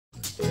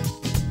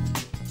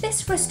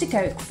This Rustic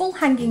Oak full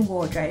hanging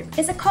wardrobe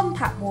is a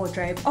compact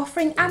wardrobe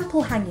offering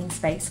ample hanging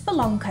space for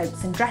long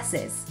coats and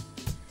dresses.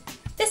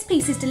 This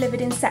piece is delivered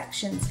in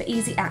sections for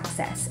easy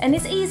access and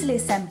is easily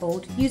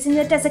assembled using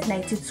the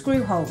designated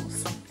screw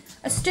holes.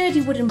 A sturdy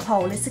wooden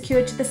pole is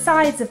secured to the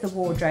sides of the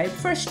wardrobe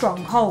for a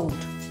strong hold.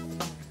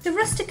 The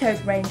Rustic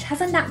Oak range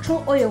has a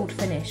natural oiled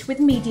finish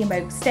with medium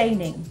oak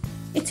staining.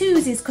 It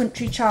oozes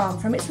country charm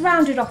from its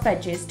rounded off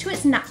edges to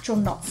its natural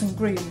knots and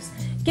grooves,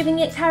 giving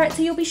it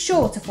character you'll be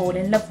sure to fall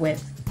in love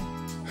with.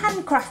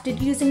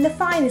 Handcrafted using the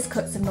finest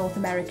cuts of North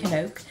American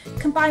oak,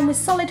 combined with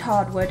solid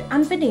hardwood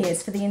and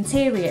veneers for the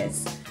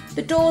interiors.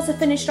 The doors are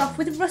finished off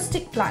with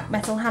rustic black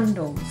metal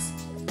handles.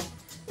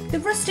 The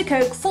Rustic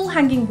Oak full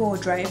hanging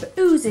wardrobe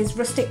oozes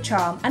rustic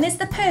charm and is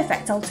the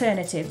perfect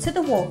alternative to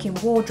the walk-in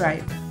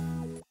wardrobe.